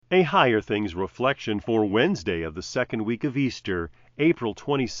A Higher Things Reflection for Wednesday of the second week of Easter, April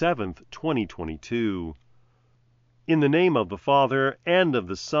 27th, 2022. In the name of the Father, and of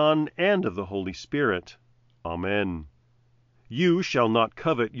the Son, and of the Holy Spirit. Amen. You shall not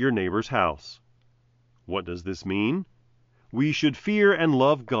covet your neighbor's house. What does this mean? We should fear and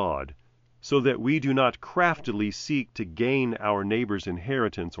love God, so that we do not craftily seek to gain our neighbor's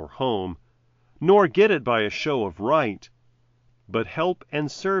inheritance or home, nor get it by a show of right, but help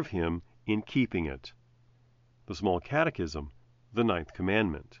and serve him in keeping it. The Small Catechism, the Ninth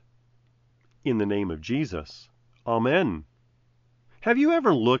Commandment. In the name of Jesus. Amen. Have you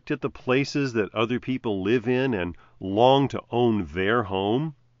ever looked at the places that other people live in and long to own their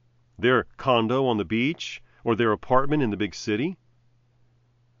home, their condo on the beach, or their apartment in the big city?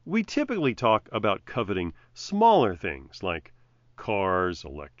 We typically talk about coveting smaller things like cars,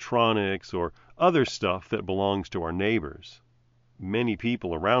 electronics, or other stuff that belongs to our neighbors. Many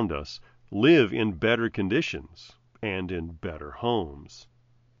people around us live in better conditions and in better homes.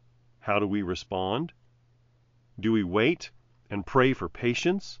 How do we respond? Do we wait and pray for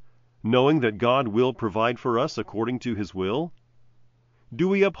patience, knowing that God will provide for us according to His will? Do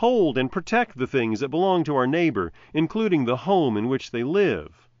we uphold and protect the things that belong to our neighbor, including the home in which they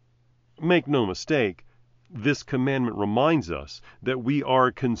live? Make no mistake, this commandment reminds us that we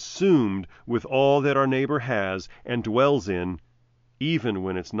are consumed with all that our neighbor has and dwells in, even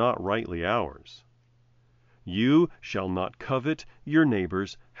when it's not rightly ours. You shall not covet your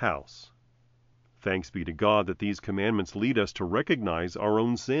neighbor's house. Thanks be to God that these commandments lead us to recognize our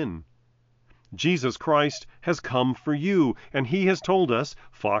own sin. Jesus Christ has come for you, and He has told us,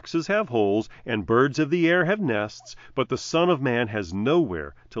 foxes have holes and birds of the air have nests, but the Son of Man has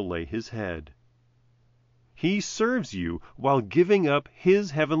nowhere to lay His head. He serves you while giving up His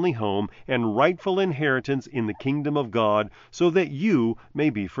heavenly home and rightful inheritance in the kingdom of God so that you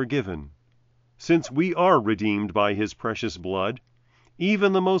may be forgiven. Since we are redeemed by His precious blood,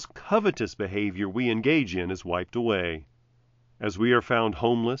 even the most covetous behavior we engage in is wiped away. As we are found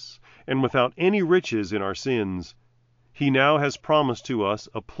homeless and without any riches in our sins, He now has promised to us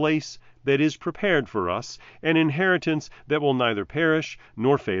a place that is prepared for us, an inheritance that will neither perish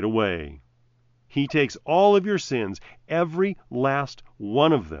nor fade away. He takes all of your sins, every last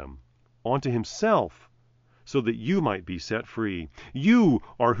one of them, onto Himself, so that you might be set free. You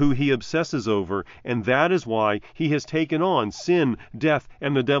are who He obsesses over, and that is why He has taken on sin, death,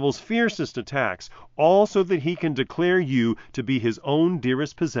 and the devil's fiercest attacks, all so that He can declare you to be His own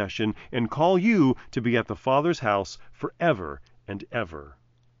dearest possession and call you to be at the Father's house forever and ever.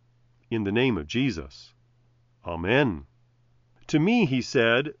 In the name of Jesus. Amen. To me, He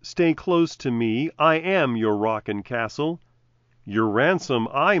said, stay close to me, I am your rock and castle. Your ransom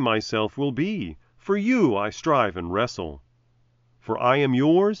I myself will be, for you I strive and wrestle. For I am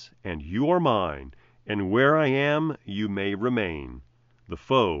yours, and you are mine, and where I am you may remain. The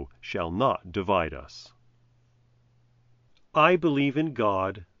foe shall not divide us. I believe in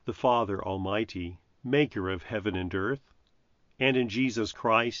God, the Father Almighty, maker of heaven and earth, and in Jesus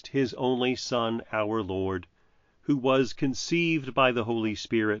Christ, His only Son, our Lord, who was conceived by the Holy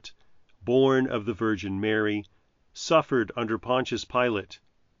Spirit, born of the Virgin Mary, suffered under Pontius Pilate,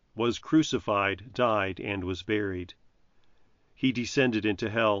 was crucified, died, and was buried. He descended into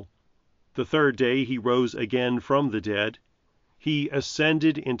hell. The third day He rose again from the dead. He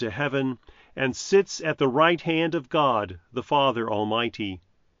ascended into heaven and sits at the right hand of God, the Father Almighty.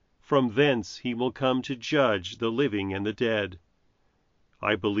 From thence He will come to judge the living and the dead.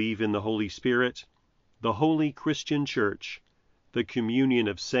 I believe in the Holy Spirit, the holy Christian Church, the communion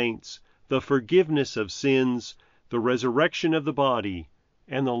of saints, the forgiveness of sins, the resurrection of the body,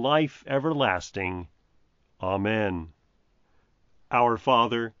 and the life everlasting. Amen. Our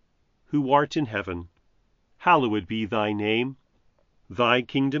Father, who art in heaven, hallowed be Thy name. Thy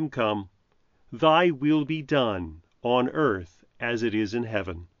kingdom come, Thy will be done, on earth as it is in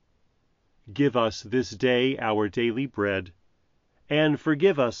heaven. Give us this day our daily bread, and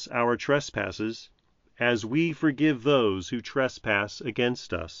forgive us our trespasses, as we forgive those who trespass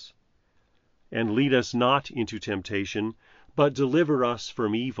against us. And lead us not into temptation, but deliver us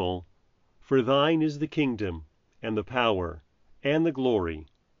from evil. For Thine is the kingdom, and the power, and the glory,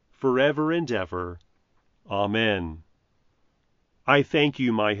 forever and ever. Amen. I thank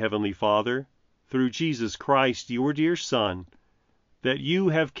You, my heavenly Father, through Jesus Christ, Your dear Son, that You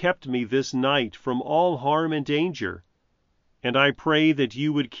have kept me this night from all harm and danger, and I pray that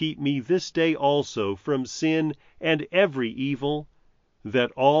You would keep me this day also from sin and every evil,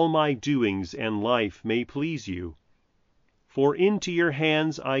 that all my doings and life may please You. For into Your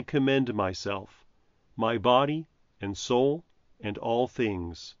hands I commend myself, my body and soul, and all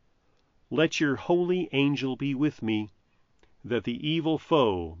things. let your holy angel be with me, that the evil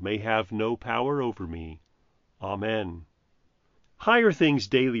foe may have no power over me. Amen. Higher Things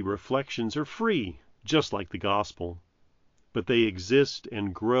Daily Reflections are free, just like the Gospel, but they exist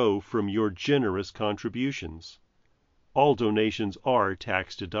and grow from your generous contributions. All donations are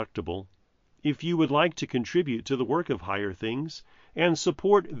tax-deductible. If you would like to contribute to the work of Higher Things and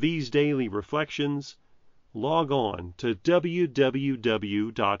support these daily reflections, log on to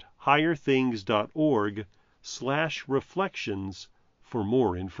www.higherthings.org/reflections for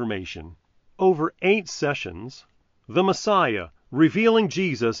more information. Over 8 sessions, The Messiah, Revealing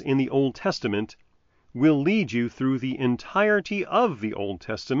Jesus in the Old Testament, will lead you through the entirety of the Old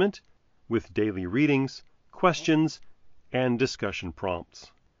Testament with daily readings, questions, and discussion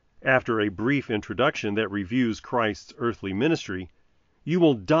prompts. After a brief introduction that reviews Christ's earthly ministry, you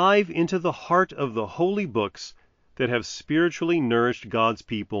will dive into the heart of the holy books that have spiritually nourished God's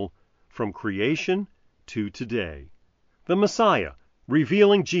people from creation to today. The Messiah,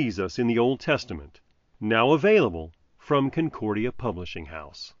 Revealing Jesus in the Old Testament, now available from Concordia Publishing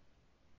House.